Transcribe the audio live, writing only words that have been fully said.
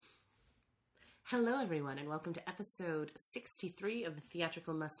Hello, everyone, and welcome to episode 63 of the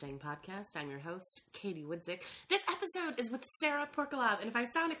Theatrical Mustang podcast. I'm your host, Katie Woodzik. This episode is with Sarah Porkalov, and if I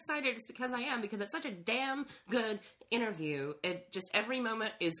sound excited, it's because I am, because it's such a damn good interview. It just, every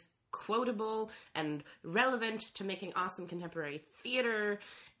moment is quotable and relevant to making awesome contemporary theater,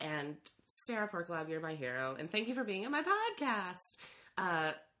 and Sarah Porkalov, you're my hero, and thank you for being on my podcast.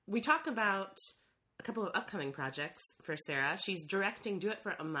 We talk about a couple of upcoming projects for Sarah. She's directing Do It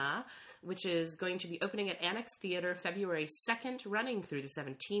for Amma, which is going to be opening at Annex Theater February 2nd, running through the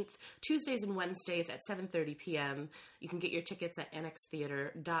 17th, Tuesdays and Wednesdays at 7:30 p.m. You can get your tickets at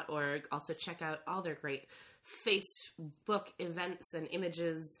annextheater.org. Also check out all their great Facebook events and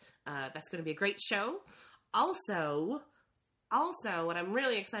images. That's going to be a great show. Also, what I'm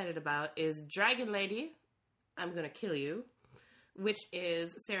really excited about is Dragon Lady, I'm Gonna Kill You, which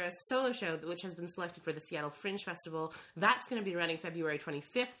is Sarah's solo show, which has been selected for the Seattle Fringe Festival. That's going to be running February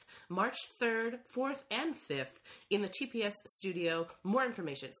 25th, March 3rd, 4th, and 5th in the TPS studio. More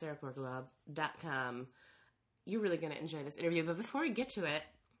information at sarahporkalov.com. You're really going to enjoy this interview, but before we get to it,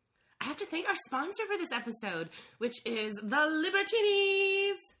 I have to thank our sponsor for this episode, which is The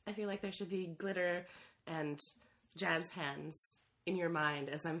Libertinis. I feel like there should be glitter and jazz hands in your mind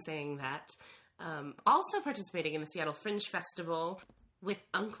as I'm saying that. Also participating in the Seattle Fringe Festival with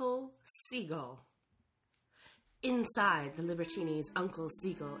Uncle Seagull. Inside the Libertinis' Uncle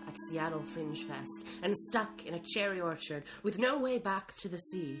Seagull at Seattle Fringe Fest, and stuck in a cherry orchard with no way back to the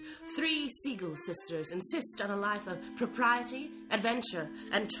sea, three Seagull sisters insist on a life of propriety, adventure,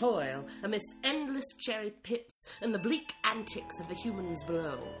 and toil amidst endless cherry pits and the bleak antics of the humans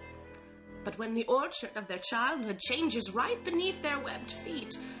below. But when the orchard of their childhood changes right beneath their webbed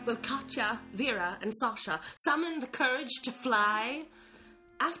feet, will Katya, Vera, and Sasha summon the courage to fly?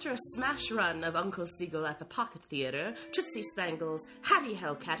 After a smash run of Uncle Seagull at the Pocket Theater, Tootsie Spangles, Hattie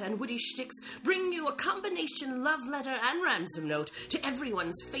Hellcat, and Woody Shticks bring you a combination love letter and ransom note to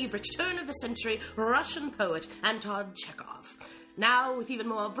everyone's favorite turn-of-the-century Russian poet, Anton Chekhov. Now with even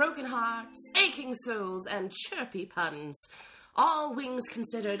more broken hearts, aching souls, and chirpy puns. All wings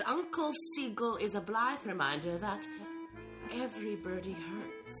considered, Uncle Seagull is a blithe reminder that every birdie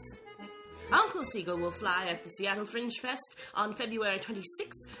hurts. Uncle Seagull will fly at the Seattle Fringe Fest on February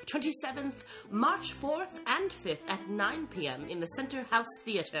 26th, 27th, March 4th, and 5th at 9 p.m. in the Center House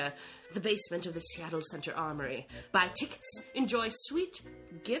Theater, the basement of the Seattle Center Armory. Buy tickets, enjoy sweet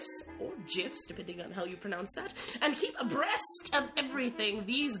gifts, or gifs, depending on how you pronounce that, and keep abreast of everything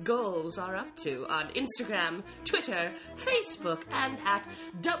these gulls are up to on Instagram, Twitter, Facebook, and at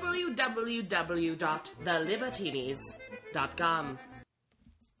www.thelibertinis.com.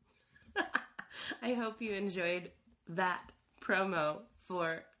 I hope you enjoyed that promo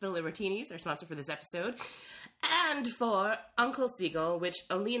for the Libertinis, our sponsor for this episode, and for Uncle Seagull, which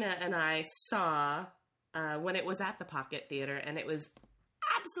Alina and I saw when it was at the Pocket Theater, and it was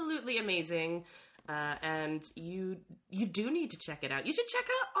absolutely amazing. And you do need to check it out. You should check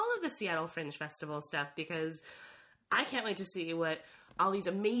out all of the Seattle Fringe Festival stuff, because I can't wait to see what all these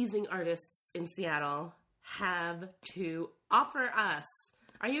amazing artists in Seattle have to offer us.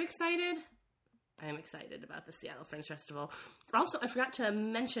 Are you excited? I'm excited about the Seattle Fringe Festival. Also, I forgot to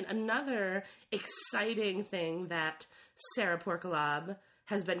mention another exciting thing that Sarah Porkalov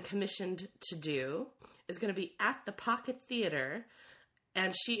has been commissioned to do. Is going to be at the Pocket Theater,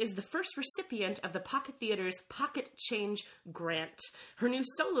 and she is the first recipient of the Pocket Theater's Pocket Change Grant. Her new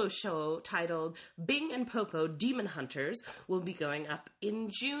solo show titled Bing and Popo Demon Hunters will be going up in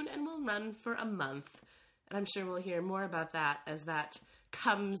June and will run for a month. And I'm sure we'll hear more about that as that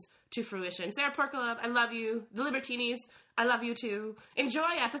comes to fruition. Sarah Porkalov, I love you. The Libertinis, I love you too.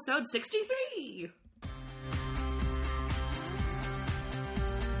 Enjoy episode 63!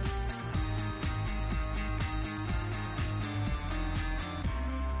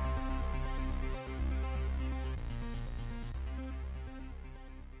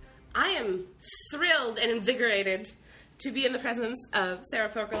 I am thrilled and invigorated to be in the presence of Sarah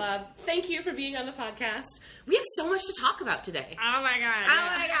Porkalov. Thank you for being on the podcast. We have so much to talk about today. Oh my god.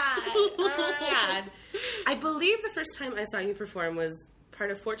 Oh my god. I believe the first time I saw you perform was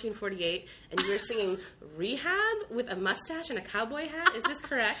part of 1448, and you were singing Rehab with a mustache and a cowboy hat. Is this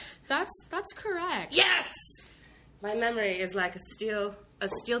correct? That's correct. Yes! My memory is like a steel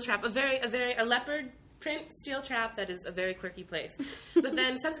trap, a leopard print steel trap that is a very quirky place. But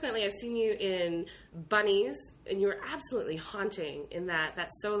then subsequently I've seen you in Bunnies, and you were absolutely haunting in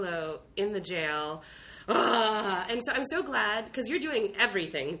that solo in the jail. And so I'm so glad, because you're doing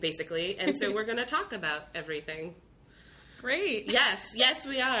everything, basically, and so we're going to talk about everything. Great. Yes,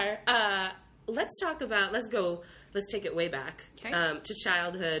 we are. Let's take it way back to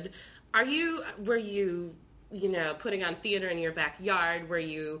childhood. Were you, putting on theater in your backyard? Were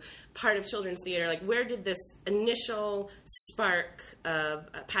you part of children's theater? Like, where did this initial spark of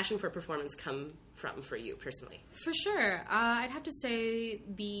passion for performance come from for you personally? For sure. I'd have to say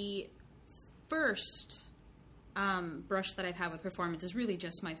the first brush that I've had with performance is really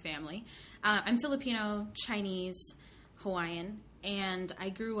just my family. I'm Filipino, Chinese, Hawaiian, and I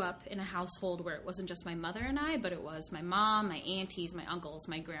grew up in a household where it wasn't just my mother and I, but it was my mom, my aunties, my uncles,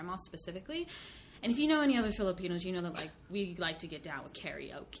 my grandma specifically. And if you know any other Filipinos, you know that, we like to get down with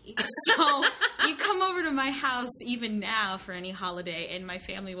karaoke. So you come over to my house even now for any holiday, and my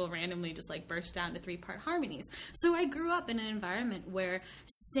family will randomly just, burst down to 3-part harmonies. So I grew up in an environment where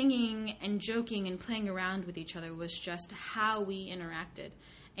singing and joking and playing around with each other was just how we interacted.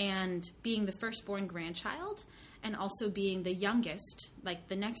 And being the firstborn grandchild, and also being the youngest,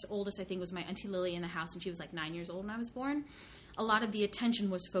 the next oldest, I think, was my Auntie Lily in the house, and she was 9 years old when I was born. A lot of the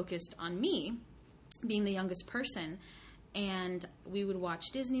attention was focused on me, being the youngest person, and we would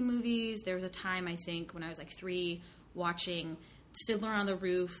watch Disney movies. There was a time, I think, when I was 3, watching Fiddler on the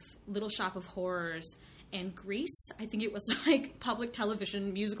Roof, Little Shop of Horrors, and Grease. I think it was public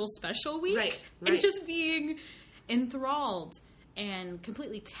television musical special week. Right. And just being enthralled and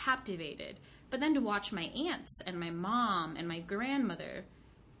completely captivated. But then to watch my aunts and my mom and my grandmother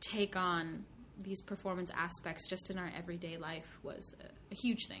take on these performance aspects just in our everyday life was a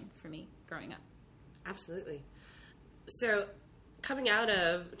huge thing for me growing up. Absolutely. So, coming out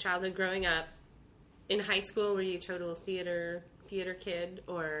of childhood, growing up, in high school, were you a total theater kid,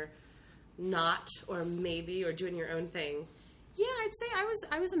 or not, or maybe, or doing your own thing? Yeah, I'd say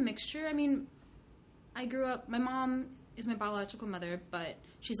I was a mixture. I mean, I grew up, my mom is my biological mother, but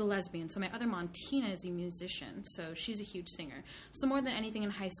she's a lesbian. So my other mom, Tina, is a musician, so she's a huge singer. So more than anything in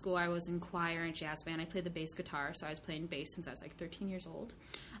high school, I was in choir and jazz band. I played the bass guitar, so I was playing bass since I was 13 years old.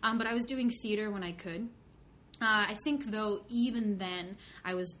 But I was doing theater when I could. I think, though, even then,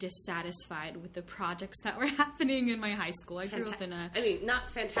 I was dissatisfied with the projects that were happening in my high school. I grew up in a... I mean, not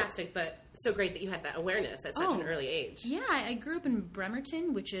fantastic, but so great that you had that awareness at such an early age. Yeah, I grew up in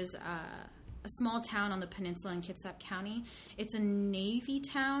Bremerton, which is a small town on the peninsula in Kitsap County. It's a Navy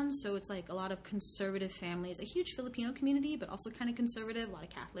town, so it's a lot of conservative families, a huge Filipino community, but also kind of conservative, a lot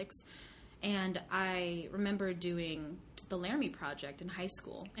of Catholics. And I remember doing the Laramie Project in high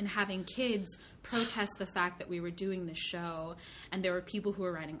school and having kids protest the fact that we were doing the show, and there were people who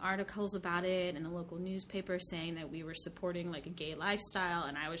were writing articles about it in the local newspaper saying that we were supporting a gay lifestyle,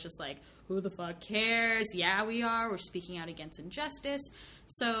 and I was just who the fuck cares? Yeah, we are. We're speaking out against injustice.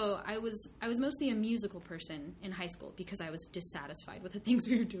 So I was mostly a musical person in high school because I was dissatisfied with the things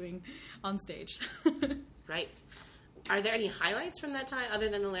we were doing on stage. Right. Are there any highlights from that time, other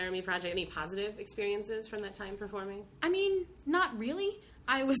than the Laramie Project? Any positive experiences from that time performing? I mean, not really.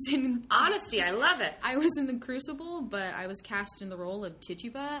 I was in... Honesty, I love it. I was in The Crucible, but I was cast in the role of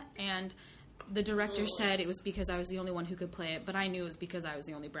Tituba, and the director said it was because I was the only one who could play it, but I knew it was because I was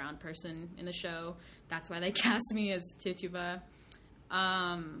the only brown person in the show. That's why they cast me as Tituba.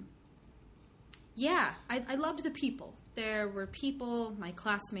 Yeah, I loved the people. There were people, my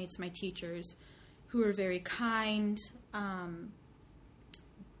classmates, my teachers, who were very kind,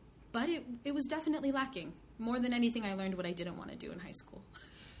 but it was definitely lacking. More than anything, I learned what I didn't want to do in high school.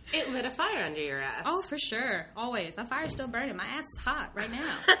 It lit a fire under your ass. Oh, for sure. Always. That fire's still burning. My ass is hot right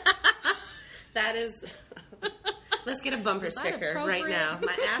now. That is... Let's get a bumper sticker right now.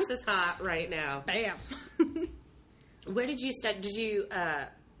 My ass is hot right now. Bam. Where did you start? Did you...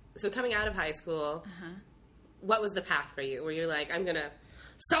 So coming out of high school, what was the path for you? Where you're I'm going to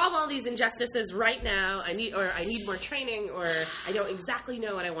solve all these injustices right now. I need more training, or I don't exactly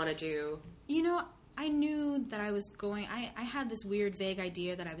know what I want to do. I knew that I was going... I had this weird, vague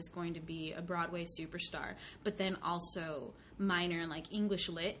idea that I was going to be a Broadway superstar, but then also minor in English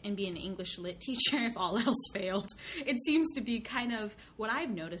Lit and be an English Lit teacher if all else failed. It seems to be kind of what I've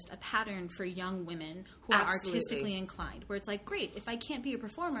noticed, a pattern for young women who are artistically inclined, where it's great, if I can't be a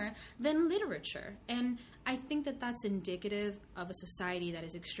performer, then literature. And I think that that's indicative of a society that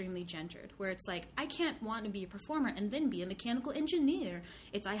is extremely gendered, where it's I can't want to be a performer and then be a mechanical engineer.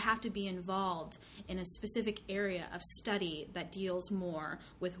 It's I have to be involved in a specific area of study that deals more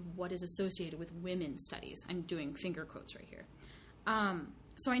with what is associated with women's studies. I'm doing finger quotes right here.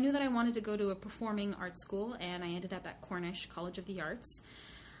 So I knew that I wanted to go to a performing arts school, and I ended up at Cornish College of the Arts.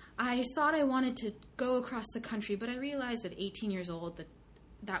 I thought I wanted to go across the country, but I realized at 18 years old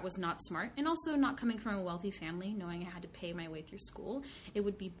that was not smart, and also not coming from a wealthy family, knowing I had to pay my way through school. It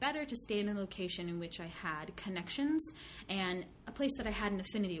would be better to stay in a location in which I had connections and a place that I had an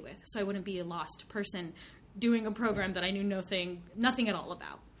affinity with, so I wouldn't be a lost person doing a program that I knew nothing at all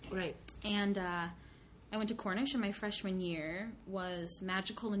about. Right. And I went to Cornish, and my freshman year was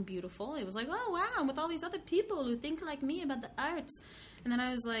magical and beautiful. It was like, oh, wow, I'm with all these other people who think like me about the arts. And then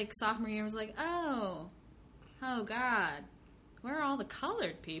I was like, sophomore year, I was like, oh, God, where are all the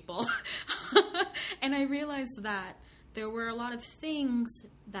colored people? And I realized that there were a lot of things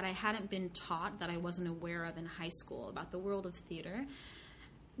that I hadn't been taught, that I wasn't aware of in high school about the world of theater,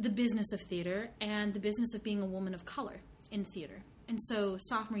 the business of theater, and the business of being a woman of color in theater. And so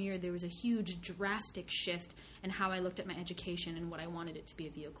sophomore year, there was a huge, drastic shift in how I looked at my education and what I wanted it to be a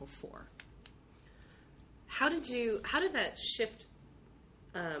vehicle for. How did that shift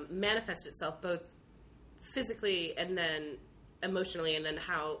manifest itself, both physically and then emotionally, and then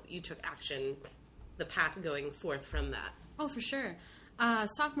how you took action, the path going forth from that? Oh, for sure.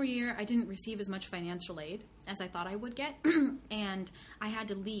 Sophomore year, I didn't receive as much financial aid as I thought I would get, and I had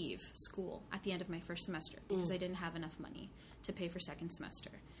to leave school at the end of my first semester because I didn't have enough money to pay for second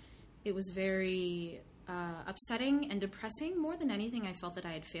semester. It was very upsetting and depressing. More than anything, I felt that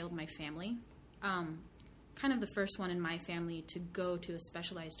I had failed my family. Kind of the first one in my family to go to a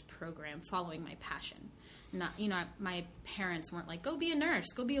specialized program following my passion. Not, my parents weren't like, go be a nurse,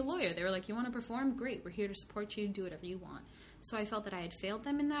 go be a lawyer. They were like, you want to perform? Great, we're here to support you, do whatever you want. So I felt that I had failed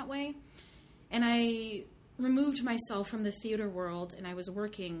them in that way. And I removed myself from the theater world, and I was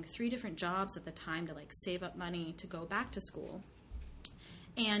working 3 different jobs at the time to save up money to go back to school.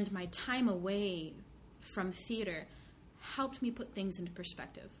 And my time away from theater helped me put things into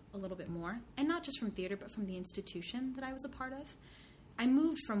perspective a little bit more. And not just from theater, but from the institution that I was a part of. I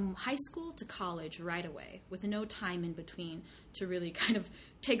moved from high school to college right away with no time in between to really kind of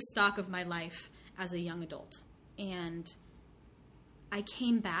take stock of my life as a young adult. And I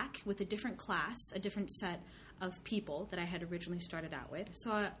came back with a different class, a different set of people that I had originally started out with.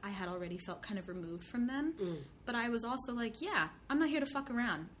 So I had already felt kind of removed from them. But I was also like, yeah, I'm not here to fuck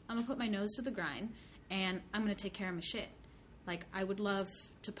around. I'm going to put my nose to the grind, and I'm going to take care of my shit. I would love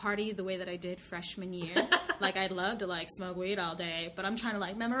to party the way that I did freshman year. I'd love to, smoke weed all day, but I'm trying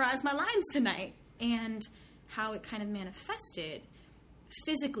to, memorize my lines tonight. And how it kind of manifested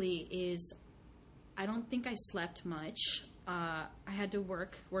physically is I don't think I slept much. I had to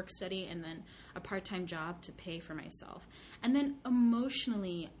work study, and then a part-time job to pay for myself. And then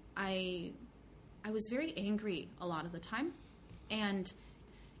emotionally, I was very angry a lot of the time, and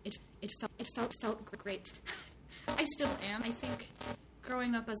it felt great. I still am. I think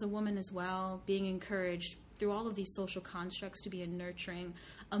growing up as a woman as well, being encouraged through all of these social constructs to be a nurturing,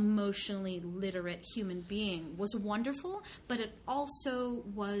 emotionally literate human being was wonderful, but it also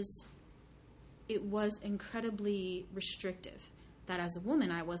was incredibly restrictive. That as a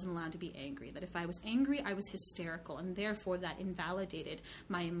woman, I wasn't allowed to be angry. That if I was angry, I was hysterical, and therefore that invalidated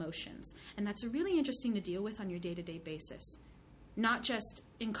my emotions. And that's really interesting to deal with on your day-to-day basis. Not just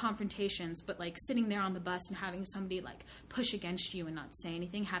in confrontations, but sitting there on the bus and having somebody push against you and not say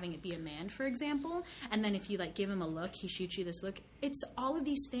anything, having it be a man, for example. And then if you give him a look, he shoots you this look. It's all of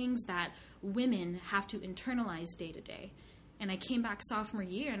these things that women have to internalize day to day. And I came back sophomore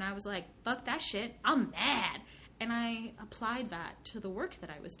year and I was like, fuck that shit, I'm mad. And I applied that to the work that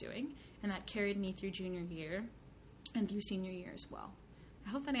I was doing, and that carried me through junior year and through senior year as well. I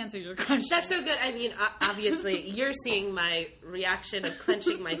hope that answers your question. That's so good. I mean, obviously, you're seeing my reaction of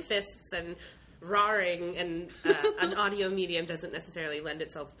clenching my fists and roaring, and an audio medium doesn't necessarily lend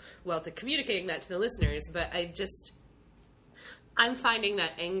itself well to communicating that to the listeners, but I'm finding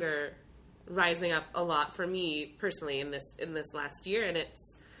that anger rising up a lot for me personally in this last year, and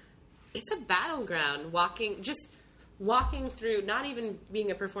it's a battleground, walking through, not even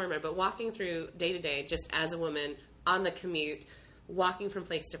being a performer, but walking through day to day just as a woman on the commute, walking from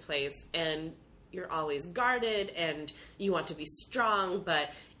place to place, and you're always guarded and you want to be strong,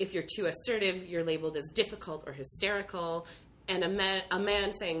 but if you're too assertive, you're labeled as difficult or hysterical, and a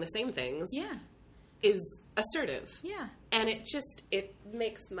man saying the same things is assertive. Yeah. And it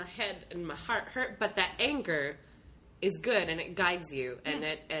makes my head and my heart hurt, but that anger is good, and it guides you, and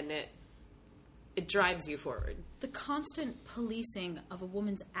it drives you forward. The constant policing of a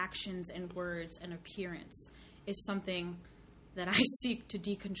woman's actions and words and appearance is something that I seek to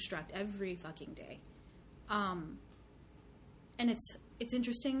deconstruct every fucking day. And it's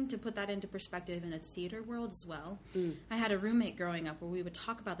interesting to put that into perspective in a theater world as well. I had a roommate growing up where we would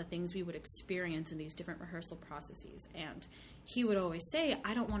talk about the things we would experience in these different rehearsal processes, and he would always say,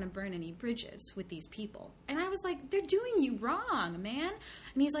 I don't want to burn any bridges with these people. And I was like, they're doing you wrong, man.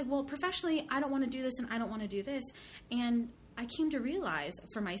 And he's like, well, professionally, I don't want to do this and I don't want to do this. And I came to realize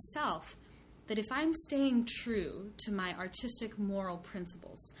for myself that if I'm staying true to my artistic moral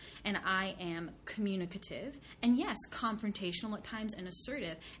principles and I am communicative and yes, confrontational at times and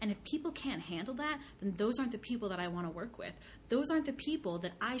assertive, and if people can't handle that, then those aren't the people that I want to work with. Those aren't the people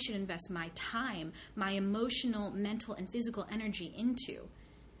that I should invest my time, my emotional, mental, and physical energy into.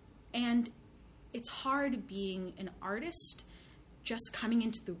 And it's hard being an artist just coming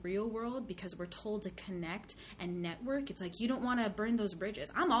into the real world because we're told to connect and network. It's like, you don't want to burn those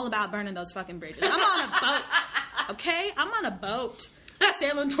bridges. I'm all about burning those fucking bridges. I'm on a boat, okay? I'm on a boat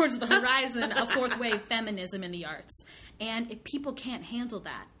sailing towards the horizon of fourth wave feminism in the arts. And if people can't handle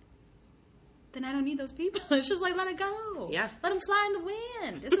that, then I don't need those people. It's just like, let it go. Yeah. Let them fly in the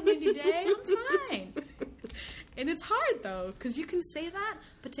wind. It's a windy day. I'm fine. And it's hard, though, because you can say that,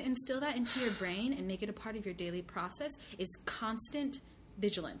 but to instill that into your brain and make it a part of your daily process is constant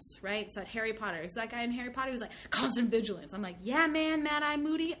vigilance, right? It's that Harry Potter. It's that guy in Harry Potter who's like, constant vigilance. I'm like, yeah, man, Mad-Eye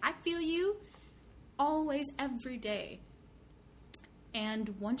Moody, I feel you always, every day.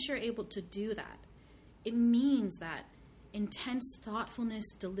 And once you're able to do that, it means that intense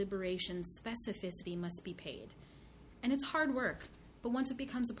thoughtfulness, deliberation, specificity must be paid. And it's hard work, but once it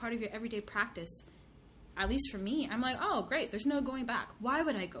becomes a part of your everyday practice, at least for me, I'm like, oh, great, there's no going back. Why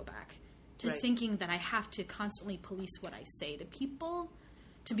would I go back to thinking that I have to constantly police what I say to people,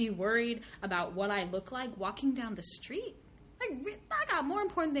 to be worried about what I look like walking down the street? Like, I got more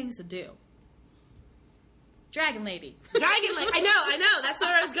important things to do. Dragon Lady. Dragon Lady. I know. That's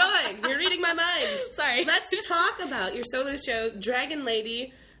where I was going. You're reading my mind. Sorry. Let's talk about your solo show, Dragon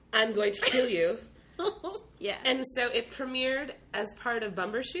Lady, I'm Going to Kill You. Yeah. And so it premiered as part of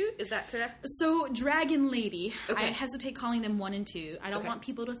Bumbershoot, is that correct? So, Dragon Lady, Okay. I hesitate calling them 1 and 2. I don't want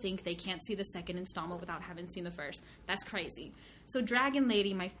people to think they can't see the second installment without having seen the first. That's crazy. So, Dragon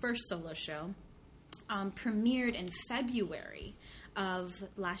Lady, my first solo show, premiered in February of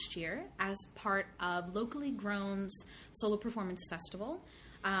last year as part of Locally Grown's Solo Performance Festival,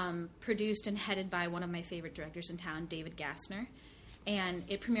 produced and headed by one of my favorite directors in town, David Gassner. And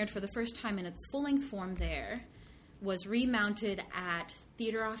it premiered for the first time in its full-length form there, was remounted at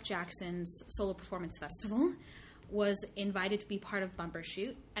Theater Off Jackson's Solo Performance Festival, was invited to be part of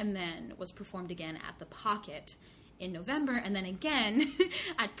Bumbershoot, and then was performed again at The Pocket in November, and then again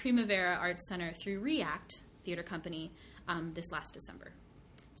at Primavera Arts Center through React Theater Company this last December.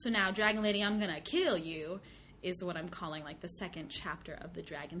 So now Dragon Lady, I'm Gonna Kill You is what I'm calling like the second chapter of the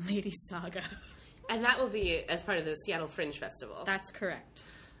Dragon Lady saga. And that will be as part of the Seattle Fringe Festival. That's correct.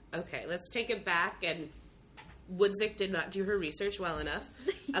 Okay, let's take it back. And Woodzik did not do her research well enough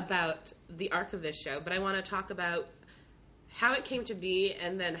about the arc of this show, but I want to talk about how it came to be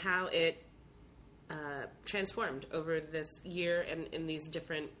and then how it transformed over this year and in these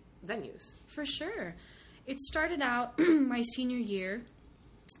different venues. For sure. It started out my senior year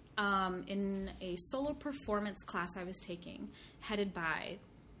in a solo performance class I was taking, headed by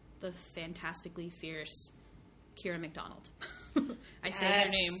the fantastically fierce Kira McDonald. I say her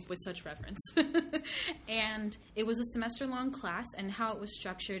name with such reverence. And it was a semester-long class, and how it was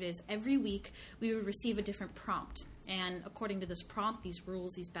structured is every week we would receive a different prompt. And according to this prompt, these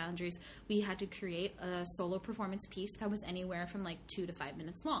rules, these boundaries, we had to create a solo performance piece that was anywhere from like 2 to 5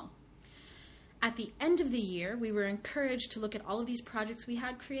 minutes long. At the end of the year, we were encouraged to look at all of these projects we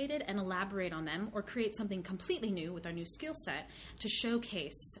had created and elaborate on them, or create something completely new with our new skill set to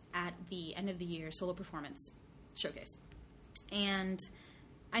showcase at the end of the year solo performance showcase. And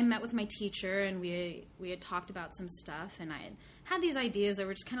I met with my teacher, and we had talked about some stuff, and I had these ideas that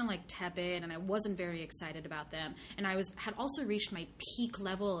were just kind of like tepid, and I wasn't very excited about them. And I had also reached my peak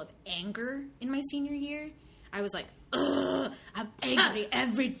level of anger in my senior year. I was like, ugh, I'm angry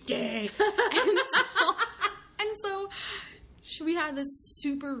every day. And so we had this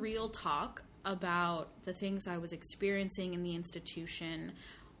super real talk about the things I was experiencing in the institution,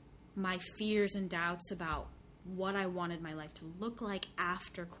 my fears and doubts about what I wanted my life to look like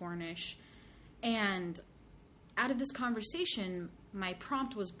after Cornish. And out of this conversation, my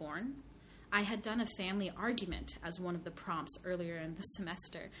prompt was born. I had done a family argument as one of the prompts earlier in the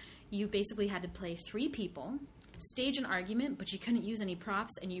semester. You basically had to play 3 people, stage an argument, but you couldn't use any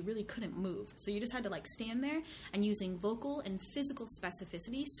props, and you really couldn't move. So you just had to like stand there and, using vocal and physical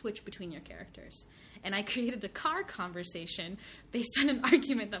specificity, switch between your characters. And I created a car conversation based on an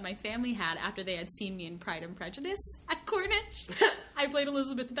argument that my family had after they had seen me in Pride and Prejudice at Cornish. I played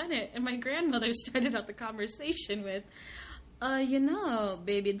Elizabeth Bennet, and my grandmother started out the conversation with,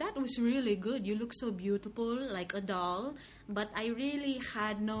 baby, that was really good. You look so beautiful, like a doll. But I really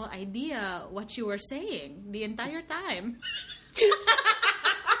had no idea what you were saying the entire time.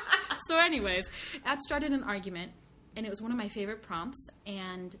 So anyways, that started an argument. And it was one of my favorite prompts,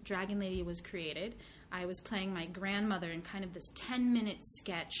 and Dragon Lady was created. I was playing my grandmother in kind of this 10-minute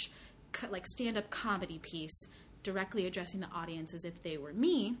sketch, like stand-up comedy piece, directly addressing the audience as if they were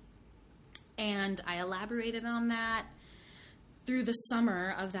me. And I elaborated on that through the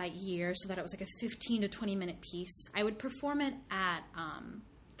summer of that year so that it was like a 15 to 20-minute piece. I would perform it at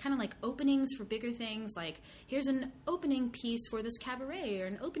kind of like openings for bigger things, like here's an opening piece for this cabaret or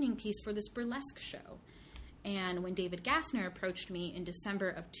an opening piece for this burlesque show. And when David Gassner approached me in December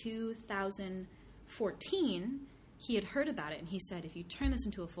of 2014, he had heard about it, and he said, if you turn this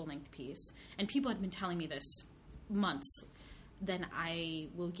into a full-length piece, and people had been telling me this months, then I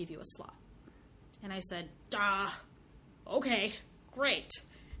will give you a slot. And I said, okay, great.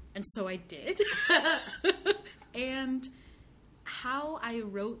 And so I did. And how I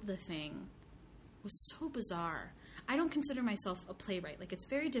wrote the thing was so bizarre. I don't consider myself a playwright. Like, it's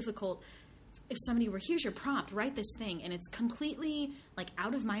very difficult if somebody were, here's your prompt, write this thing, and it's completely, like,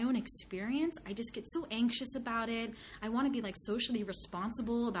 out of my own experience. I just get so anxious about it. I want to be, like, socially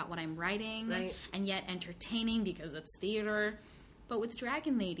responsible about what I'm writing, right, and yet entertaining because it's theater. But with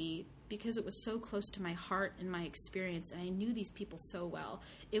Dragon Lady, because it was so close to my heart and my experience, and I knew these people so well,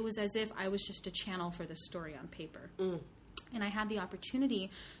 it was as if I was just a channel for the story on paper. And I had the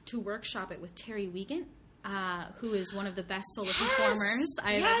opportunity to workshop it with Terry Wiegand, who is one of the best solo performers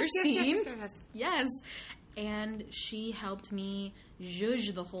I've ever seen. Yes. And she helped me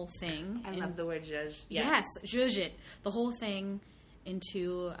zhuzh the whole thing. I love the word zhuzh. Yes, zhuzh it. The whole thing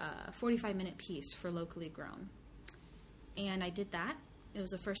into a 45-minute piece for Locally Grown. And I did that. It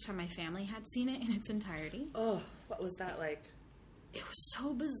was the first time my family had seen it in its entirety. Oh, what was that like? It was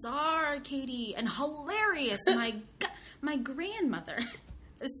so bizarre, Katie, and hilarious. My grandmother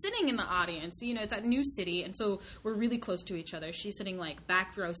is sitting in the audience. You know, it's at New City, and so we're really close to each other. She's sitting, like,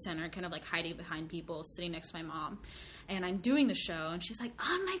 back row center, kind of, like, hiding behind people, sitting next to my mom. And I'm doing the show, and she's like,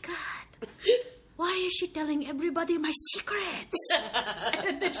 oh, my God. Why is she telling everybody my secrets?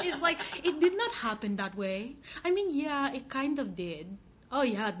 And then she's like, it did not happen that way. I mean, yeah, it kind of did. Oh,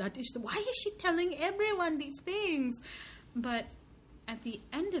 yeah, that is... Why is she telling everyone these things? But at the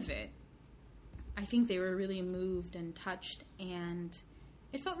end of it, I think they were really moved and touched, and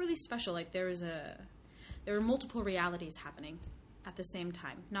it felt really special. Like, there were multiple realities happening at the same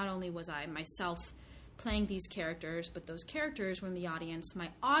time. Not only was I myself playing these characters, but those characters were in the audience. My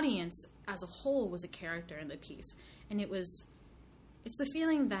audience as a whole was a character in the piece. And it's the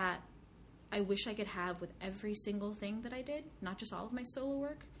feeling that I wish I could have with every single thing that I did, not just all of my solo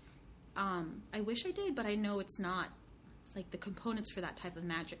work. I wish I did, but I know it's not. Like, the components for that type of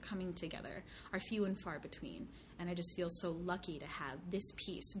magic coming together are few and far between. And I just feel so lucky to have this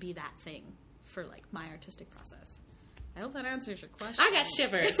piece be that thing for, like, my artistic process. I hope that answers your question. I got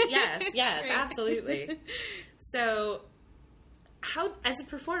shivers. Yes, Great. Absolutely. So, as a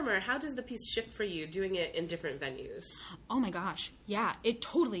performer, how does the piece shift for you doing it in different venues? Oh my gosh. Yeah, it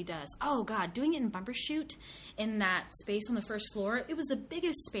totally does. Oh God, doing it in Bumbershoot, in that space on the first floor, it was the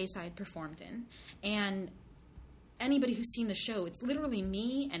biggest space I had performed in. And anybody who's seen the show, it's literally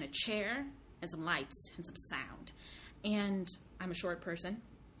me and a chair and some lights and some sound. And I'm a short person,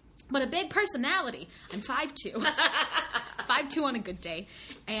 but a big personality. I'm 5'2". 5'2" on a good day.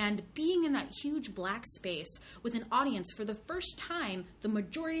 And being in that huge black space with an audience for the first time, the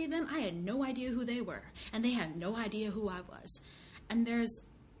majority of them, I had no idea who they were. And they had no idea who I was. And there's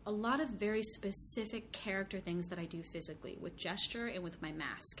a lot of very specific character things that I do physically with gesture and with my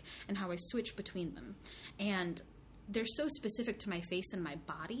mask and how I switch between them. And they're so specific to my face and my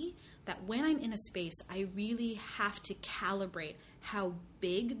body that when I'm in a space, I really have to calibrate how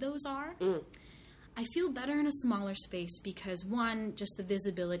big those are. I feel better in a smaller space because, one, just the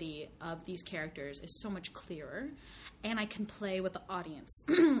visibility of these characters is so much clearer, and I can play with the audience,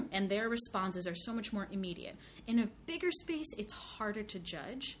 and their responses are so much more immediate. In a bigger space, it's harder to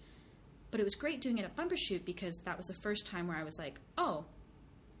judge, but it was great doing it at Bumbershoot because that was the first time where I was like, oh,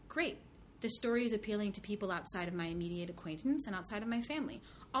 great. This story is appealing to people outside of my immediate acquaintance and outside of my family.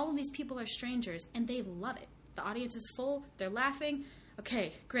 All of these people are strangers, and they love it. The audience is full. They're laughing.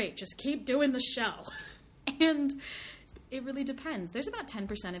 Okay, great. Just keep doing the show. And it really depends. There's about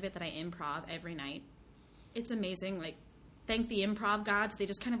 10% of it that I improv every night. It's amazing. Like, thank the improv gods. They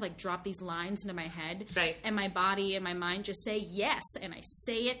just kind of, like, drop these lines into my head. Right. And my body and my mind just say yes. And I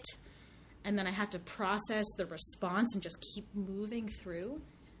say it. And then I have to process the response and just keep moving through.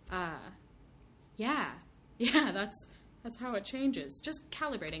 Yeah, that's how it changes. Just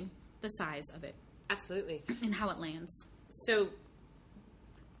calibrating the size of it. Absolutely. And how it lands. So,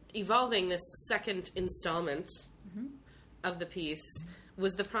 evolving this second installment of the piece,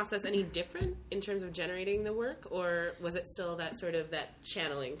 Was the process any different in terms of generating the work, or was it still that sort of that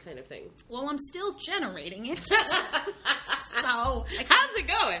channeling kind of thing? Well, I'm still generating it. So, how's it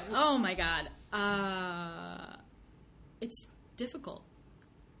going? Oh my God. It's difficult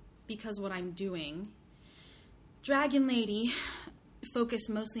because what I'm doing, Dragon Lady focused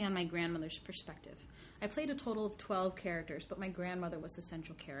mostly on my grandmother's perspective. I played a total of 12 characters, but my grandmother was the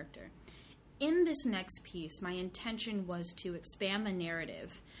central character. In this next piece, my intention was to expand the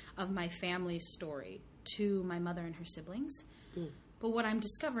narrative of my family's story to my mother and her siblings. But what I'm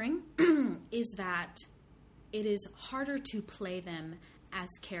discovering is that it is harder to play them as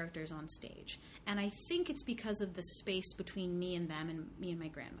characters on stage. And I think it's because of the space between me and them and me and my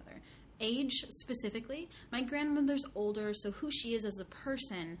grandmother. Age, specifically, my grandmother's older, so who she is as a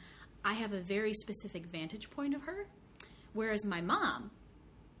person, I have a very specific vantage point of her. Whereas my mom,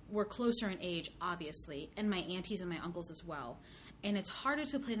 we're closer in age, obviously, and my aunties and my uncles as well. And it's harder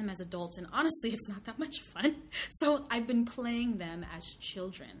to play them as adults, and honestly, it's not that much fun. So I've been playing them as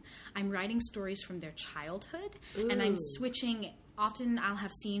children. I'm writing stories from their childhood, and I'm switching. Often I'll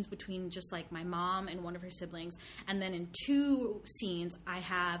have scenes between just like my mom and one of her siblings, and then in 2 scenes, I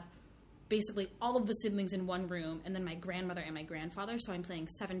have basically all of the siblings in one room, and then my grandmother and my grandfather. So I'm playing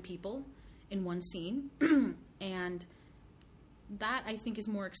 7 people in one scene, and that I think is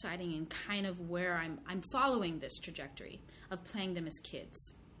more exciting and kind of where I'm following this trajectory of playing them as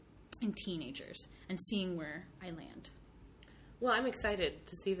kids and teenagers and seeing where I land. Well, I'm excited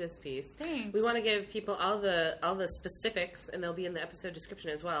to see this piece. Thanks. We want to give people all the specifics, and they'll be in the episode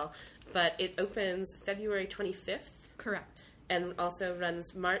description as well. But it opens February 25th. Correct. And also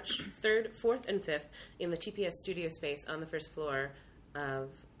runs March 3rd, 4th, and 5th in the TPS studio space on the first floor of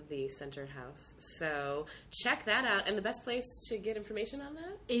the Center House. So check that out. And the best place to get information on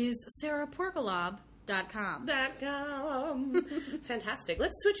that is sarahporkalob.com. Fantastic.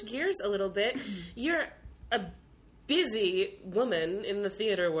 Let's switch gears a little bit. You're a busy woman in the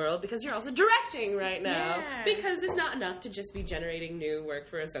theater world because you're also directing right now. Yeah. Because it's not enough to just be generating new work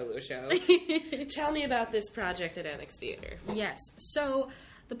for a solo show. Tell me about this project at Annex Theater. Yes. So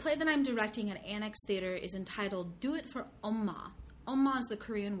the play that I'm directing at Annex Theater is entitled Do It for Omma. Omma is the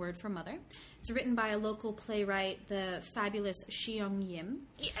Korean word for mother. It's written by a local playwright, the fabulous Shiyoung Yim.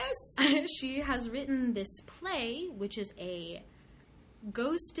 Yes! She has written this play, which is a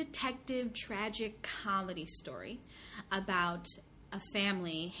ghost detective tragic comedy story about a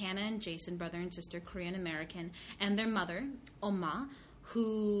family, Hannah and Jason, brother and sister, Korean American, and their mother, Omma,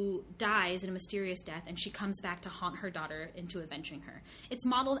 who dies in a mysterious death, and she comes back to haunt her daughter into avenging her. It's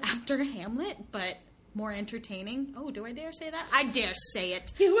modeled after Hamlet, but more entertaining. Oh, do I dare say that? I dare say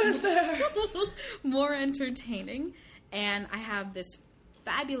it. You went there. More entertaining. And I have this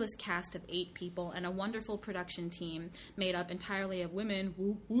fabulous cast of 8 people and a wonderful production team made up entirely of women.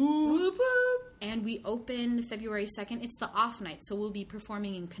 Whoop, whoop. Whoop, whoop. And we open February 2nd. It's the off night, so we'll be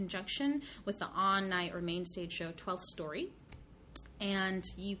performing in conjunction with the on night or main stage show, 12th Story. And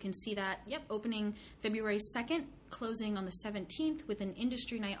you can see that, opening February 2nd, closing on the 17th with an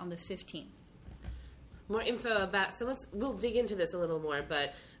industry night on the 15th. More info about, we'll dig into this a little more,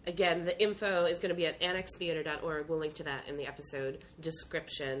 but again, the info is going to be at annextheater.org. We'll link to that in the episode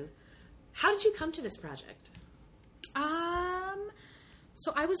description. How did you come to this project?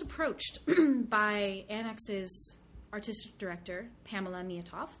 So I was approached by Annex's artistic director, Pamela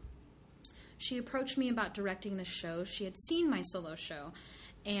Miatov. She approached me about directing the show. She had seen my solo show,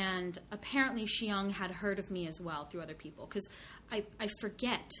 and apparently Shiyoung had heard of me as well through other people, because I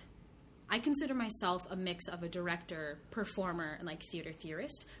forget. I consider myself a mix of a director, performer, and theater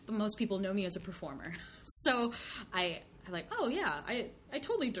theorist, but most people know me as a performer. So I'm like, oh yeah, I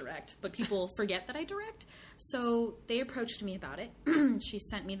totally direct, but people forget that I direct. So they approached me about it. She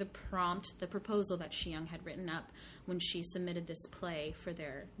sent me the prompt, the proposal that Shiyoung had written up when she submitted this play for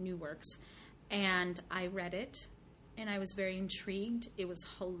their new works. And I read it, and I was very intrigued. It was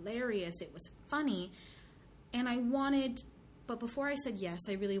hilarious. It was funny. And but before I said yes,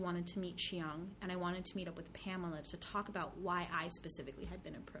 I really wanted to meet Shiyoung, and I wanted to meet up with Pamela to talk about why I specifically had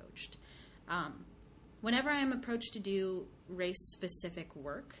been approached. Whenever I am approached to do race-specific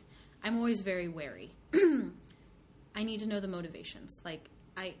work, I'm always very wary. I need to know the motivations.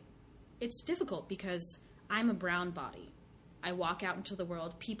 It's difficult because I'm a brown body. I walk out into the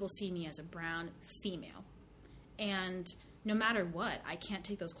world, people see me as a brown female. And no matter what, I can't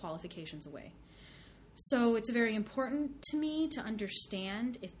take those qualifications away. So it's very important to me to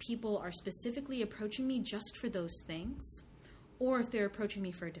understand if people are specifically approaching me just for those things, or if they're approaching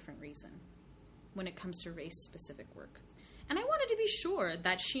me for a different reason when it comes to race-specific work. And I wanted to be sure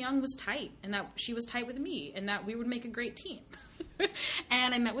that Xiang was tight, and that she was tight with me, and that we would make a great team.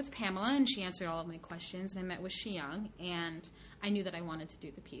 And I met with Pamela, and she answered all of my questions, and I met with Xiang, and I knew that I wanted to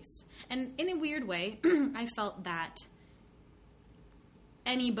do the piece. And in a weird way, I felt that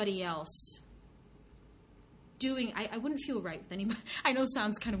anybody else doing... I wouldn't feel right with anybody. I know it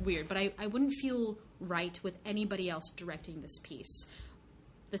sounds kind of weird, but I wouldn't feel right with anybody else directing this piece.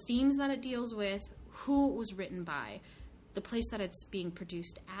 The themes that it deals with, who it was written by, the place that it's being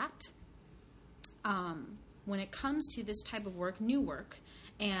produced at. When it comes to this type of work, new work,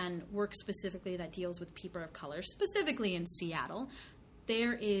 and work specifically that deals with people of color, specifically in Seattle,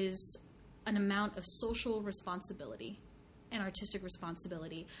 there is an amount of social responsibility and artistic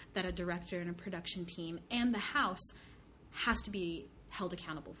responsibility that a director and a production team and the house has to be held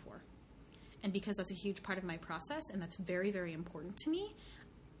accountable for. And because that's a huge part of my process and that's very, very important to me,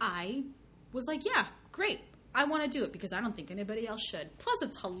 I was like, yeah, great. I want to do it because I don't think anybody else should. Plus,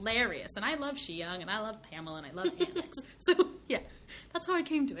 it's hilarious. And I love Xiang, and I love Pamela, and I love Annex. So, yeah, that's how I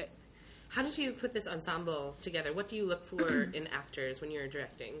came to it. How did you put this ensemble together? What do you look for in actors when you're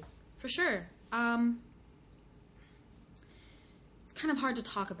directing? For sure. It's kind of hard to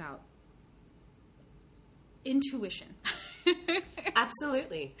talk about. Intuition.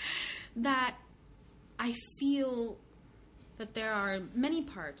 Absolutely. That I feel that there are many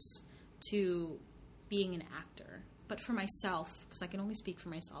parts to being an actor, but for myself, because I can only speak for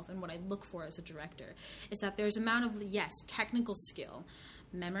myself and what I look for as a director, is that there's an amount of, yes, technical skill,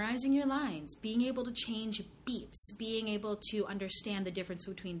 memorizing your lines, being able to change beats, being able to understand the difference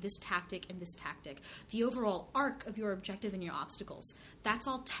between this tactic and this tactic, the overall arc of your objective and your obstacles. That's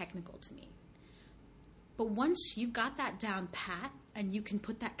all technical to me. But once you've got that down pat and you can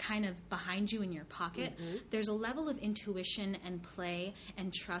put that kind of behind you in your pocket, there's a level of intuition and play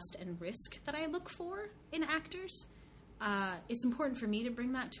and trust and risk that I look for in actors. It's important for me to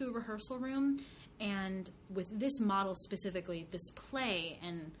bring that to a rehearsal room. And with this model specifically, this play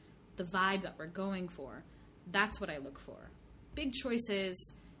and the vibe that we're going for, that's what I look for. Big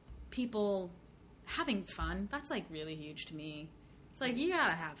choices, people having fun, that's like really huge to me. It's like, you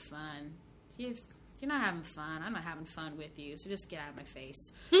gotta have fun. If you're not having fun, I'm not having fun with you, so just get out of my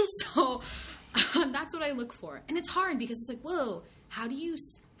face. So that's what I look for. And it's hard because it's like, whoa, how do you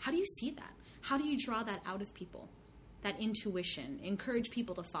see that? How do you draw that out of people? That intuition, encourage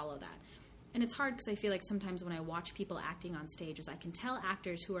people to follow that. And it's hard because I feel like sometimes when I watch people acting on stages, I can tell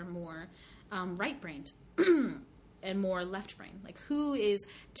actors who are more right-brained and more left-brained, like who is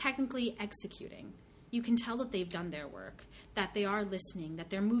technically executing. You can tell that they've done their work, that they are listening, that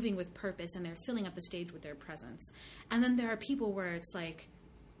they're moving with purpose, and they're filling up the stage with their presence. And then there are people where it's like,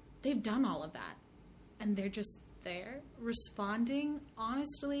 they've done all of that, and they're just there, responding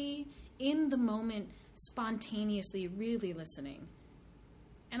honestly, in the moment, spontaneously, really listening.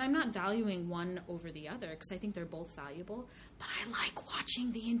 And I'm not valuing one over the other, because I think they're both valuable, but I like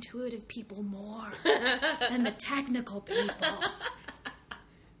watching the intuitive people more than the technical people.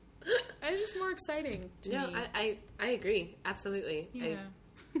 It's just more exciting to me. I agree. Absolutely. Yeah.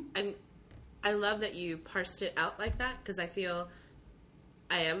 I love that you parsed it out like that, because I feel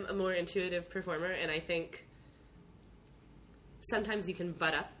I am a more intuitive performer, and I think sometimes you can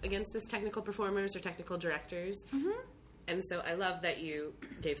butt up against those technical performers or technical directors. Mm-hmm. And so I love that you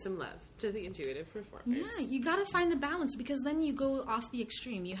gave some love to the intuitive performers. Yeah, you got to find the balance, because then you go off the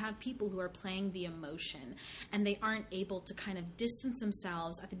extreme. You have people who are playing the emotion, and they aren't able to kind of distance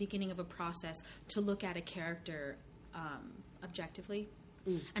themselves at the beginning of a process to look at a character objectively.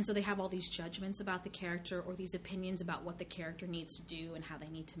 And so they have all these judgments about the character or these opinions about what the character needs to do and how they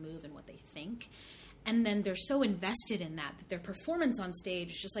need to move and what they think. And then they're so invested in that their performance on stage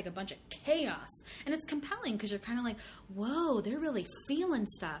is just like a bunch of chaos. And it's compelling because you're kind of like, whoa, they're really feeling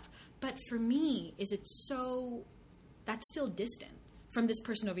stuff. But for me, that's still distant from this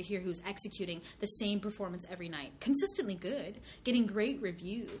person over here who's executing the same performance every night. Consistently good, getting great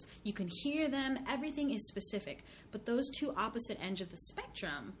reviews. You can hear them. Everything is specific. But those two opposite ends of the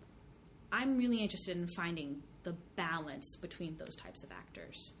spectrum, I'm really interested in finding the balance between those types of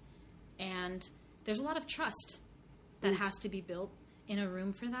actors. And there's a lot of trust that has to be built in a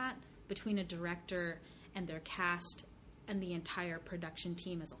room for that between a director and their cast and the entire production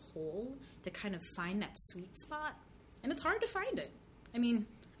team as a whole to kind of find that sweet spot. And it's hard to find it. I mean,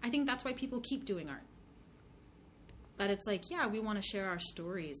 I think that's why people keep doing art. That it's like, yeah, we want to share our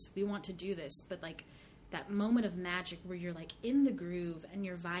stories. We want to do this. But like that moment of magic where you're like in the groove and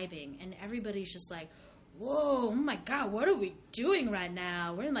you're vibing and everybody's just like, whoa, oh my God, what are we doing right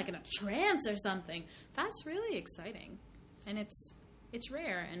now? We're in like in a trance or something. That's really exciting. And it's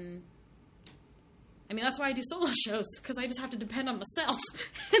rare. And I mean, that's why I do solo shows, because I just have to depend on myself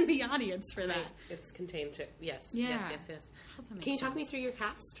and the audience for that. Right. It's contained to, yes. Yeah. Yes. Can you talk me through your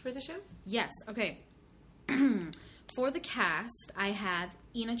cast for the show? Yes, okay. For the cast, I have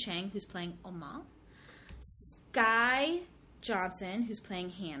Ina Chang, who's playing Oma, Sky Johnson, who's playing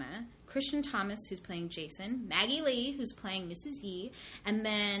Hannah, Christian Thomas, who's playing Jason, Maggie Lee, who's playing Mrs. Yi, and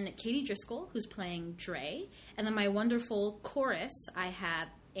then Katie Driscoll, who's playing Dre. And then my wonderful chorus, I have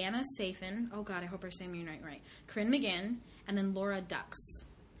Anna Safin, oh God, I hope I'm saying your name right, Corinne McGinn, and then Laura Dux.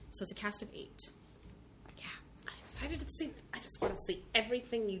 So it's a cast of 8. Yeah. I'm excited to see, I just want to see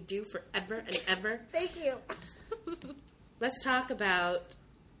everything you do forever and ever. Thank you. Let's talk about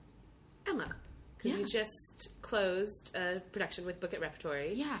Emma. Because Yeah. you just closed a production with Book It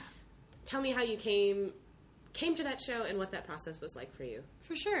Repertory. Yeah. Tell me how you came to that show and what that process was like for you.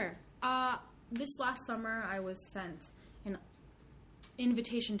 For sure. This last summer, I was sent an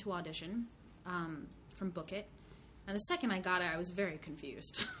invitation to audition from Book It. And the second I got it, I was very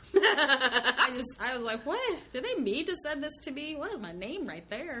confused. I was like, what? Did they mean to send this to me? What is my name right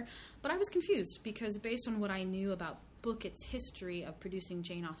there? But I was confused because based on what I knew about Book It's history of producing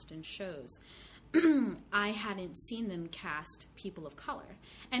Jane Austen shows, I hadn't seen them cast people of color.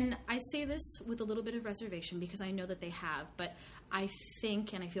 And I say this with a little bit of reservation because I know that they have, but I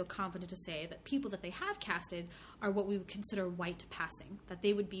think and I feel confident to say that people that they have casted are what we would consider white passing, that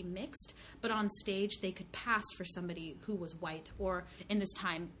they would be mixed, but on stage they could pass for somebody who was white or, in this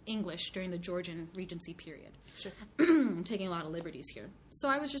time, English during the Georgian Regency period. Sure. I'm taking a lot of liberties here. So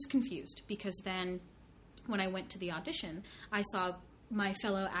I was just confused because then when I went to the audition, I saw my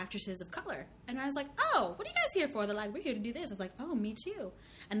fellow actresses of color. And I was like, oh, what are you guys here for? They're like, we're here to do this. I was like, oh, me too.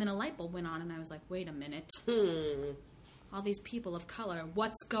 And then a light bulb went on and I was like, wait a minute. All these people of color,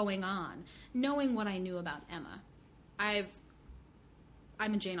 what's going on? Knowing what I knew about Emma,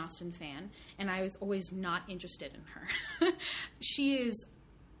 I'm a Jane Austen fan, and I was always not interested in her. She is,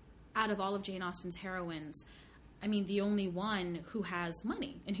 out of all of Jane Austen's heroines, I mean, the only one who has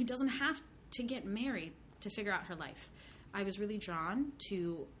money and who doesn't have to get married to figure out her life. I was really drawn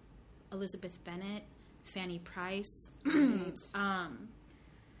to Elizabeth Bennet, Fanny Price,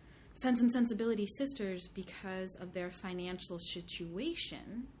 Sense and Sensibility sisters because of their financial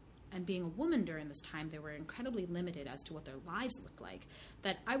situation. And being a woman during this time, they were incredibly limited as to what their lives looked like,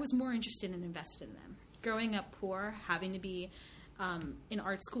 that I was more interested and invested in them. Growing up poor, having to be in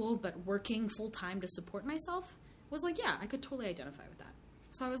art school, but working full-time to support myself, was like, yeah, I could totally identify with that.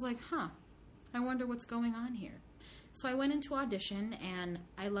 So I was like, I wonder what's going on here. So I went into audition, and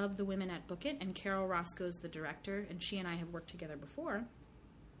I love the women at Book It, and Carol Roscoe's the director, and she and I have worked together before.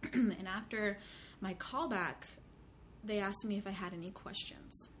 And after my callback, they asked me if I had any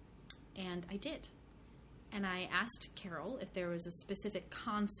questions. And I did. And I asked Carol if there was a specific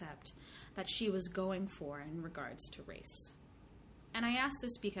concept that she was going for in regards to race. And I asked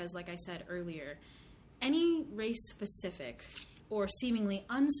this because, like I said earlier, any race-specific or seemingly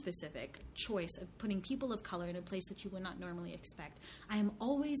unspecific choice of putting people of color in a place that you would not normally expect, I am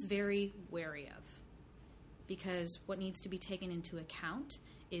always very wary of. Because what needs to be taken into account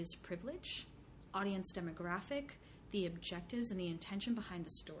is privilege, audience demographic, the objectives and the intention behind the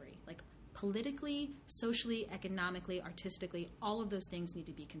story. Like politically, socially, economically, artistically, all of those things need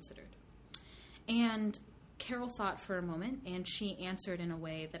to be considered. And Carol thought for a moment, and she answered in a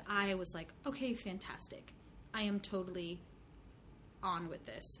way that I was like, okay, fantastic. I am totally on with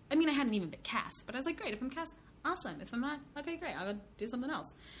this. I mean, I hadn't even been cast, but I was like, great, if I'm cast, awesome. If I'm not, okay, great, I'll go do something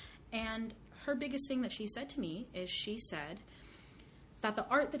else. And her biggest thing that she said to me is she said that the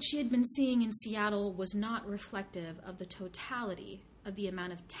art that she had been seeing in Seattle was not reflective of the totality of the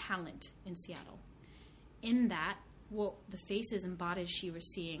amount of talent in Seattle. In that, what the faces and bodies she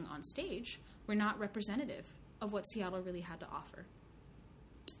was seeing on stage were not representative of what Seattle really had to offer.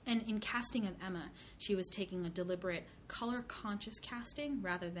 And in casting of Emma, she was taking a deliberate color-conscious casting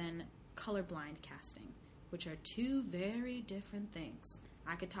rather than colorblind casting, which are two very different things.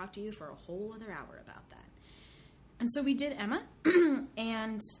 I could talk to you for a whole other hour about that. And so we did Emma,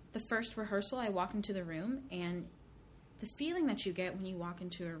 and the first rehearsal, I walked into the room, and the feeling that you get when you walk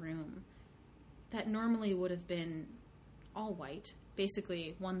into a room that normally would have been all white,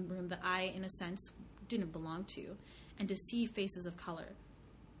 basically one room that I, in a sense, didn't belong to, and to see faces of color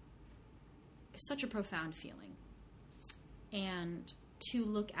is such a profound feeling. And to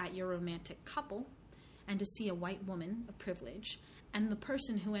look at your romantic couple and to see a white woman of privilege and the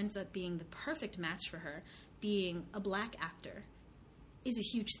person who ends up being the perfect match for her being a black actor is a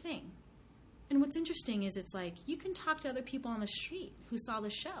huge thing. And what's interesting is it's like you can talk to other people on the street who saw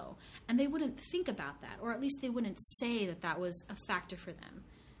the show and they wouldn't think about that, or at least they wouldn't say that that was a factor for them.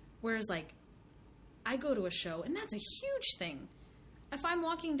 Whereas like I go to a show, and that's a huge thing. If I'm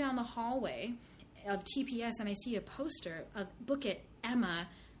walking down the hallway of TPS and I see a poster of Book It, Emma,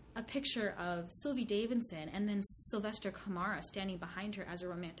 a picture of Sylvie Davidson, and then Sylvester Kamara standing behind her as a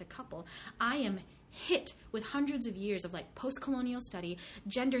romantic couple, I am hit with hundreds of years of like post-colonial study,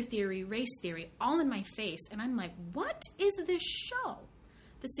 gender theory, race theory, all in my face. And I'm like, what is this show?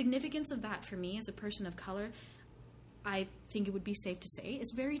 The significance of that for me as a person of color, I think it would be safe to say,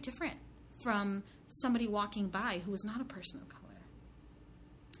 is very different from somebody walking by who is not a person of color.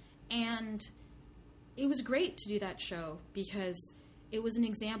 And it was great to do that show because it was an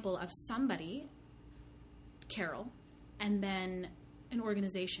example of somebody, Carol, and then an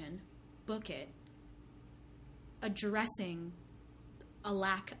organization, Book It, addressing a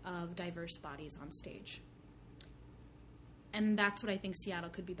lack of diverse bodies on stage. And that's what I think Seattle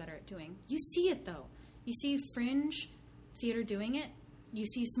could be better at doing. You see it, though. You see Fringe Theater doing it. You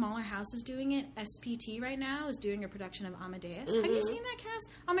see smaller houses doing it. SPT right now is doing a production of Amadeus. Mm-hmm. Have you seen that cast?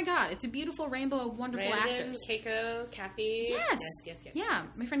 Oh my God, it's a beautiful rainbow of wonderful actors. Keiko, Kathy. Yes. Yeah,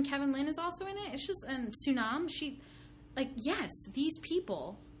 my friend Kevin Lynn is also in it. It's just, and Sunam, yes, these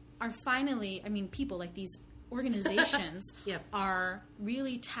people are finally, people like these organizations yep. are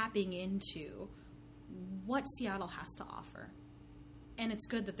really tapping into what Seattle has to offer. And it's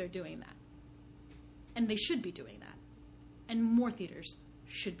good that they're doing that. And they should be doing that. And more theaters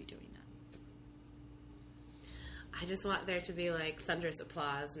should be doing that. I just want there to be like thunderous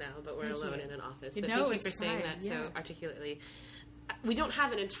applause now, but we're alone in an office. But thank you for saying that so articulately. We don't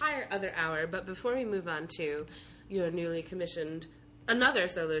have an entire other hour, but before we move on to your newly commissioned another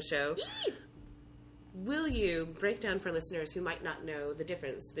solo show, will you break down for listeners who might not know the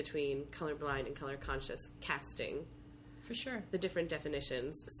difference between colorblind and color conscious casting? For sure. The different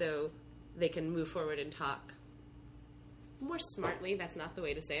definitions, so they can move forward and talk more smartly, that's not the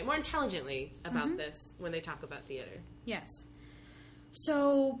way to say it, more intelligently about this when they talk about theater. Yes.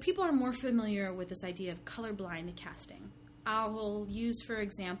 So people are more familiar with this idea of colorblind casting. I will use, for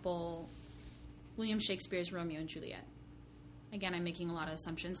example, William Shakespeare's Romeo and Juliet. Again, I'm making a lot of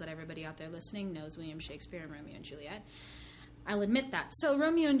assumptions that everybody out there listening knows William Shakespeare and Romeo and Juliet. I'll admit that. So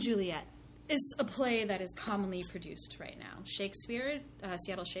Romeo and Juliet is a play that is commonly produced right now. Shakespeare,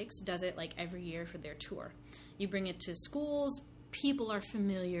 Seattle Shakes, does it like every year for their tour. You bring it to schools, people are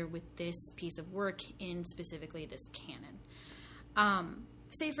familiar with this piece of work in specifically this canon.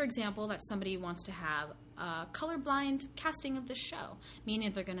 Say, for example, that somebody wants to have a colorblind casting of the show,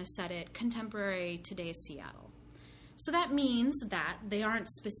 meaning they're going to set it contemporary today's Seattle. So that means that they aren't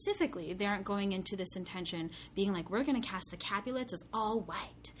going into this intention being like, we're going to cast the Capulets as all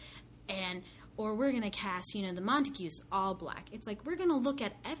white, or we're going to cast, the Montagues all black. It's like, we're going to look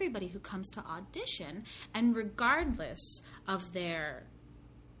at everybody who comes to audition, and regardless of their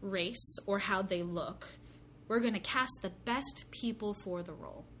race or how they look, we're going to cast the best people for the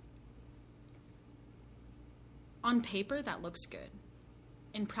role. On paper, that looks good.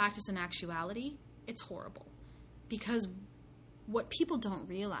 In practice and actuality, it's horrible. Because what people don't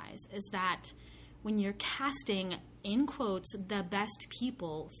realize is that when you're casting, in quotes, the best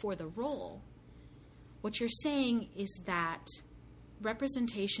people for the role, what you're saying is that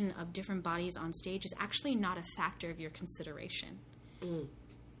representation of different bodies on stage is actually not a factor of your consideration.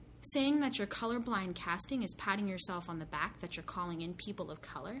 Saying that you're colorblind casting is patting yourself on the back that you're calling in people of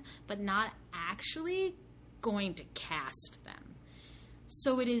color, but not actually going to cast them.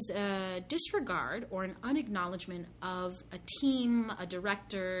 So it is a disregard or an unacknowledgement of a team, a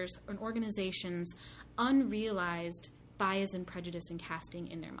director's, an organization's unrealized bias and prejudice in casting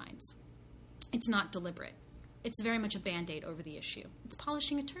in their minds. It's not deliberate. It's very much a Band-Aid over the issue. It's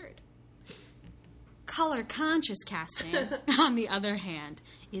polishing a turd. Color-conscious casting, on the other hand,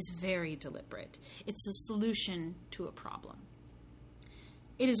 is very deliberate. It's a solution to a problem.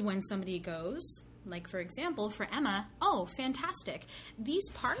 It is when somebody goes, like, for example, for Emma, oh, fantastic. These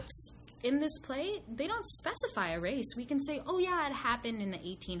parts in this play, they don't specify a race. We can say, oh, yeah, it happened in the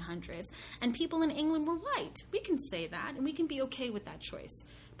 1800s, and people in England were white. We can say that, and we can be okay with that choice.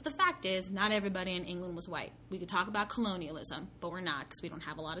 But the fact is, not everybody in England was white. We could talk about colonialism, but we're not because we don't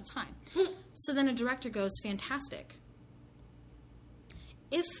have a lot of time. So then a director goes, fantastic.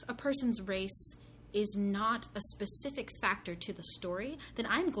 If a person's race is not a specific factor to the story, then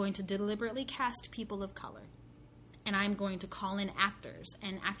I'm going to deliberately cast people of color. And I'm going to call in actors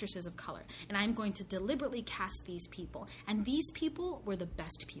and actresses of color. And I'm going to deliberately cast these people. And these people were the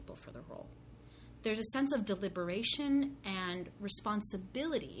best people for the role. There's a sense of deliberation and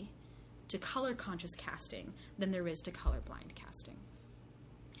responsibility to color-conscious casting than there is to colorblind casting.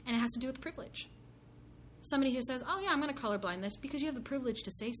 And it has to do with privilege. Somebody who says, oh yeah, I'm going to colorblind this because you have the privilege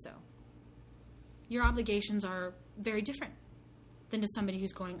to say so. your obligations are very different than to somebody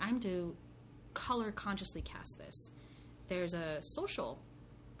who's going, I'm to color consciously cast this. There's a social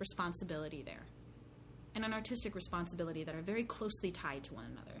responsibility there and an artistic responsibility that are very closely tied to one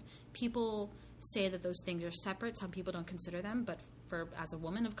another. People say that those things are separate. Some people don't consider them, but as a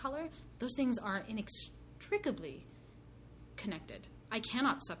woman of color, those things are inextricably connected. I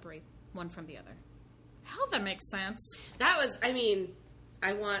cannot separate one from the other. I hope that makes sense. That was,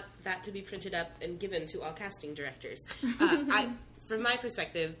 I want that to be printed up and given to all casting directors. From my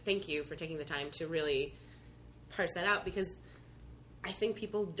perspective, thank you for taking the time to really parse that out, because I think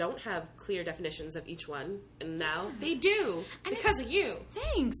people don't have clear definitions of each one, and now they do, and because of you.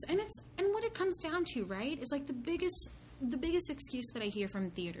 Thanks. And what it comes down to, right, is like the biggest excuse that I hear from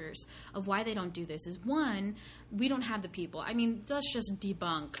theaters of why they don't do this is, one, we don't have the people. I mean, let's just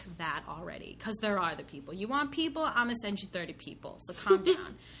debunk that already, because there are the people. You want people? I'm going to send you 30 people, so calm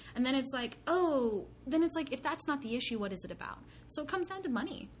down. And then it's like, if that's not the issue, what is it about? So it comes down to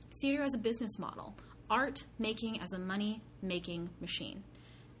money. Theater as a business model. Art making as a money-making machine.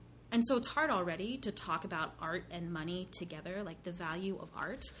 And so it's hard already to talk about art and money together, like the value of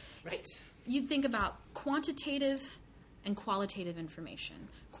art. Right. You'd think about quantitative and qualitative information.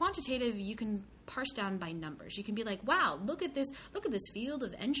 Quantitative, you can parse down by numbers. You can be like, wow, look at this field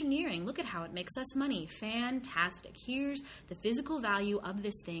of engineering. Look at how it makes us money. Fantastic. Here's the physical value of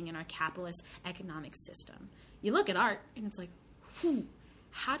this thing in our capitalist economic system. You look at art, and it's like, whew.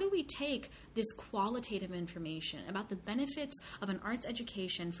 How do we take this qualitative information about the benefits of an arts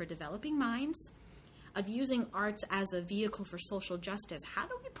education for developing minds, of using arts as a vehicle for social justice? How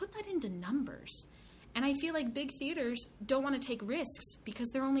do we put that into numbers? And I feel like big theaters don't want to take risks because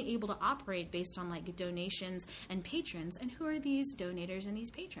they're only able to operate based on like donations and patrons. And who are these donators and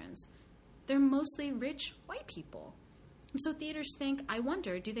these patrons? They're mostly rich white people. And so theaters think,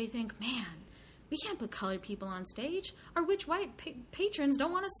 do they think, man, we can't put colored people on stage. Our rich white patrons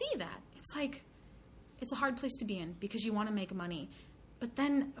don't want to see that. It's like, it's a hard place to be in because you want to make money. But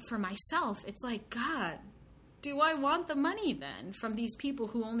then for myself, it's like, God, do I want the money then from these people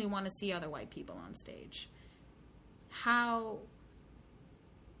who only want to see other white people on stage? How?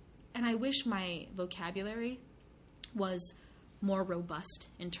 And I wish my vocabulary was more robust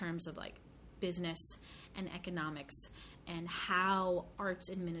in terms of like business and economics and how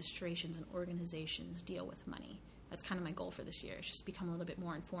arts administrations and organizations deal with money. That's kind of my goal for this year. It's just become a little bit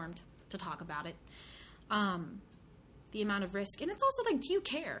more informed to talk about it. The amount of risk. And it's also like, do you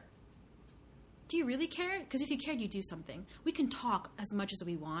care? Do you really care? Because if you cared, you'd do something. We can talk as much as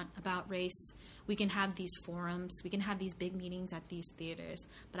we want about race. We can have these forums. We can have these big meetings at these theaters.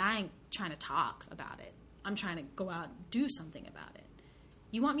 But I ain't trying to talk about it. I'm trying to go out and do something about it.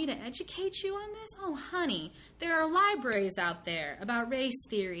 You want me to educate you on this? Oh, honey, there are libraries out there about race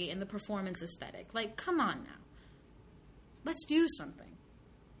theory and the performance aesthetic. Like, come on now. Let's do something.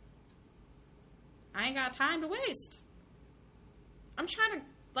 I ain't got time to waste. I'm trying to,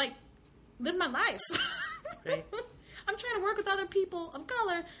 like, live my life. Right. I'm trying to work with other people of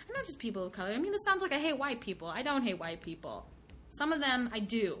color, and not just people of color. I mean, this sounds like I hate white people. I don't hate white people. Some of them I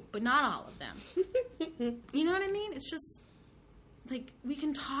do, but not all of them. You know what I mean? It's just, like, we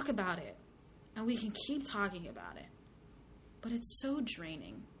can talk about it, and we can keep talking about it. But it's so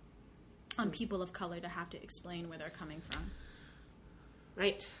draining on people of color to have to explain where they're coming from.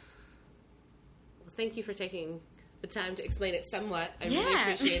 Right. Well, thank you for taking the time to explain it somewhat. I really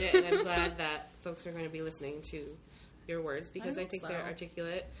appreciate it, and I'm glad that folks are going to be listening to your words, because I think they're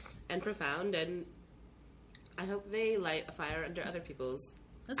articulate and profound, and I hope they light a fire under other people's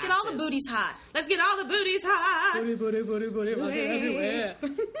Let's get all the booties hot. Let's get all the booties hot. Booty, booty, booty, booty, booty everywhere.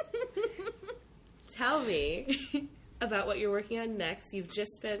 Tell me about what you're working on next. You've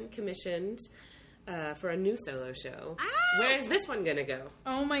just been commissioned for a new solo show. Where is this one going to go?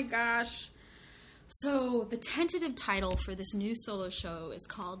 Oh my gosh. So the tentative title for this new solo show is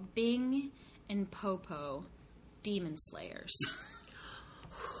called Bing and Popo Demon Slayers.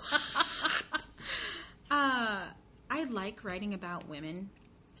 I like writing about women,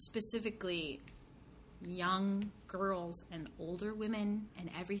 specifically young girls and older women and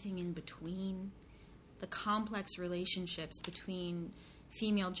everything in between. The complex relationships between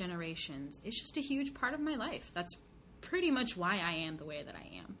female generations is just a huge part of my life. That's pretty much why I am the way that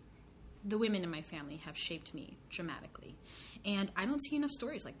I am. The women in my family have shaped me dramatically. And I don't see enough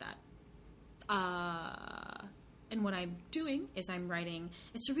stories like that. And what I'm doing is I'm writing,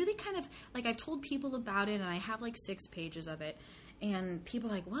 it's a really kind of, like, I've told people about it, and I have like 6 pages of it. And people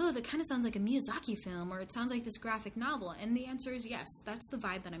are like, whoa, that kind of sounds like a Miyazaki film, or it sounds like this graphic novel. And the answer is yes. That's the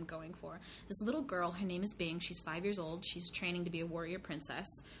vibe that I'm going for. This little girl, her name is Bing. She's 5 years old. She's training to be a warrior princess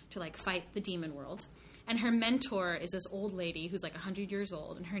to, like, fight the demon world. And her mentor is this old lady who's, like, 100 years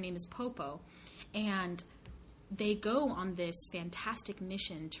old, and her name is Popo. And they go on this fantastic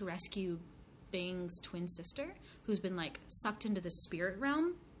mission to rescue Bing's twin sister, who's been, like, sucked into the spirit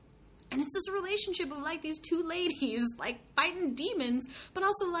realm. And it's this relationship of, like, these two ladies, like, fighting demons, but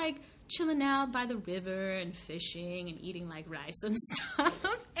also, like, chilling out by the river and fishing and eating, like, rice and stuff.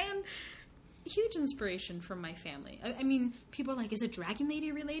 And huge inspiration from my family. I mean, people are like, is it Dragon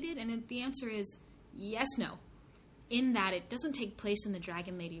Lady related? And the answer is yes, no. In that it doesn't take place in the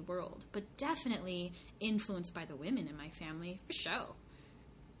Dragon Lady world, but definitely influenced by the women in my family, for sure.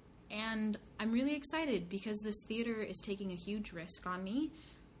 And I'm really excited because this theater is taking a huge risk on me,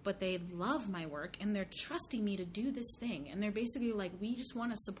 but they love my work, and they're trusting me to do this thing. And they're basically like, we just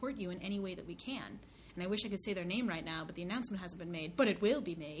want to support you in any way that we can. And I wish I could say their name right now, but the announcement hasn't been made. But it will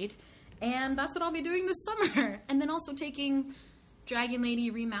be made. And that's what I'll be doing this summer. And then also taking Dragon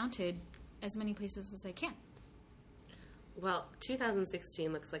Lady Remounted as many places as I can. Well,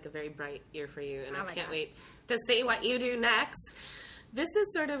 2016 looks like a very bright year for you, and Oh I my can't God. wait to see what you do next. This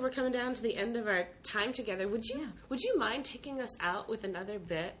is sort of, we're coming down to the end of our time together. Would you mind taking us out with another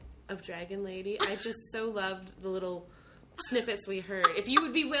bit of Dragon Lady? I just so loved the little snippets we heard. If you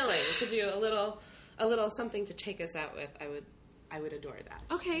would be willing to do a little something to take us out with, I would adore that.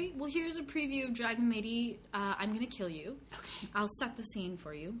 Okay, well, here's a preview of Dragon Lady. I'm going to kill you. Okay. I'll set the scene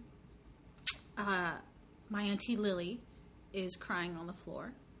for you. My Auntie Lily is crying on the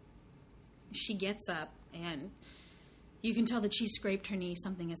floor. She gets up, and you can tell that she scraped her knee.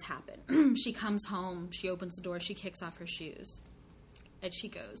 Something has happened. She comes home. She opens the door. She kicks off her shoes. And she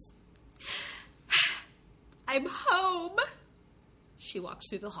goes, I'm home. She walks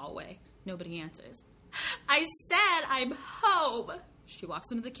through the hallway. Nobody answers. I said I'm home. She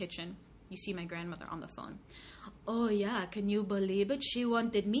walks into the kitchen. You see my grandmother on the phone. Oh, yeah, can you believe it? She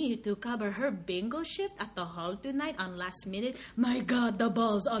wanted me to cover her bingo shift at the hall tonight on last minute. My God, the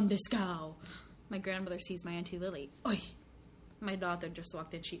balls on this cow. My grandmother sees my Auntie Lily. Oi! My daughter just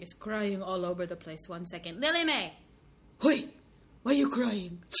walked in. She is crying all over the place. 1 second. Lily May! Oi! Why are you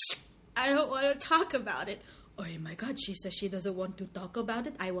crying? I don't want to talk about it. Oh my God, she says she doesn't want to talk about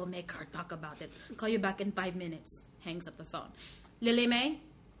it. I will make her talk about it. Call you back in 5 minutes. Hangs up the phone. Lily May?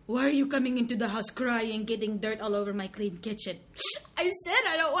 Why are you coming into the house crying, getting dirt all over my clean kitchen? I said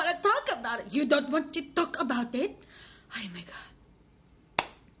I don't want to talk about it. You don't want to talk about it? Oh my God.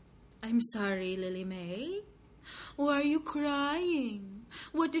 I'm sorry, Lily May. Why are you crying?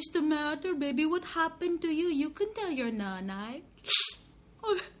 What is the matter, baby? What happened to you? You can tell your nanay.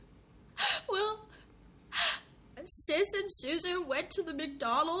 Well, Sis and Susan went to the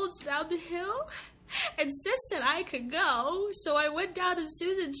McDonald's down the hill, and Sis said I could go, so I went down to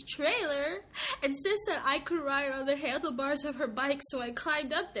Susan's trailer, and Sis said I could ride on the handlebars of her bike, so I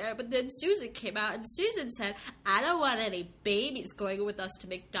climbed up there, but then Susan came out, and Susan said, I don't want any babies going with us to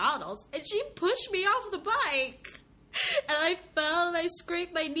McDonald's, and she pushed me off the bike, and I fell, and I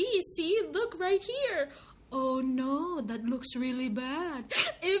scraped my knee. See, look right here. Oh no, that looks really bad.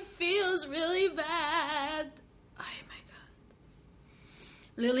 It feels really bad. Oh my God.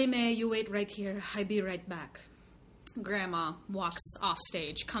 Lily May, you wait right here. I'll be right back. Grandma walks off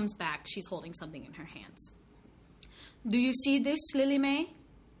stage, comes back. She's holding something in her hands. Do you see this, Lily May?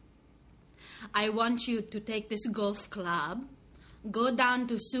 I want you to take this golf club, go down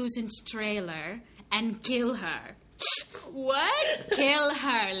to Susan's trailer, and kill her. What? Kill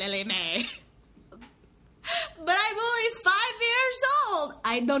her, Lily May. But I'm only 5 years old.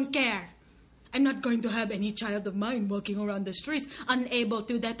 I don't care. I'm not going to have any child of mine walking around the streets unable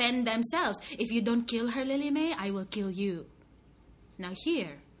to defend themselves. If you don't kill her, Lily May, I will kill you. Now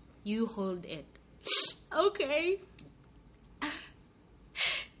here, you hold it. Okay.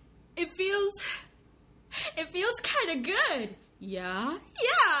 It feels kind of good. Yeah?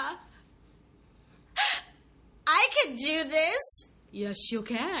 Yeah. I can do this. Yes, you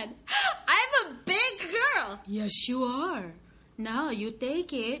can. I'm a big girl. Yes, you are. Now, you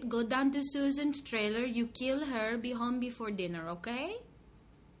take it, go down to Susan's trailer, you kill her, be home before dinner, okay?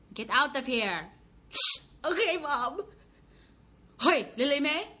 Get out of here. Okay, Mom. Hoy, Lily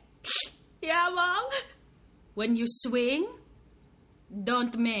May? Yeah, Mom? When you swing,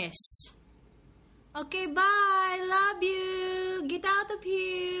 don't miss. Okay, bye. Love you. Get out of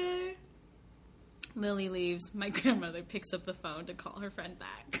here. Lily leaves. My grandmother picks up the phone to call her friend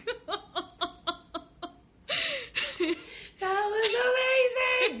back. That was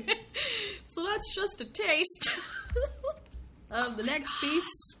amazing! So that's just a taste. of the next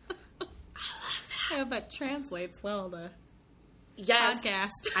piece. I hope that translates well to podcast.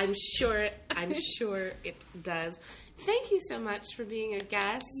 I'm sure it does. Thank you so much for being a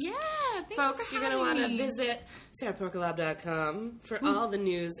guest. Yeah, folks, you're going to want to visit sarahporkalab.com for all the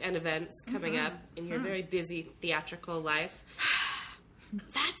news and events coming up in your very busy theatrical life.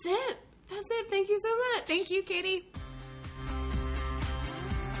 That's it. Thank you so much. Thank you, Katie.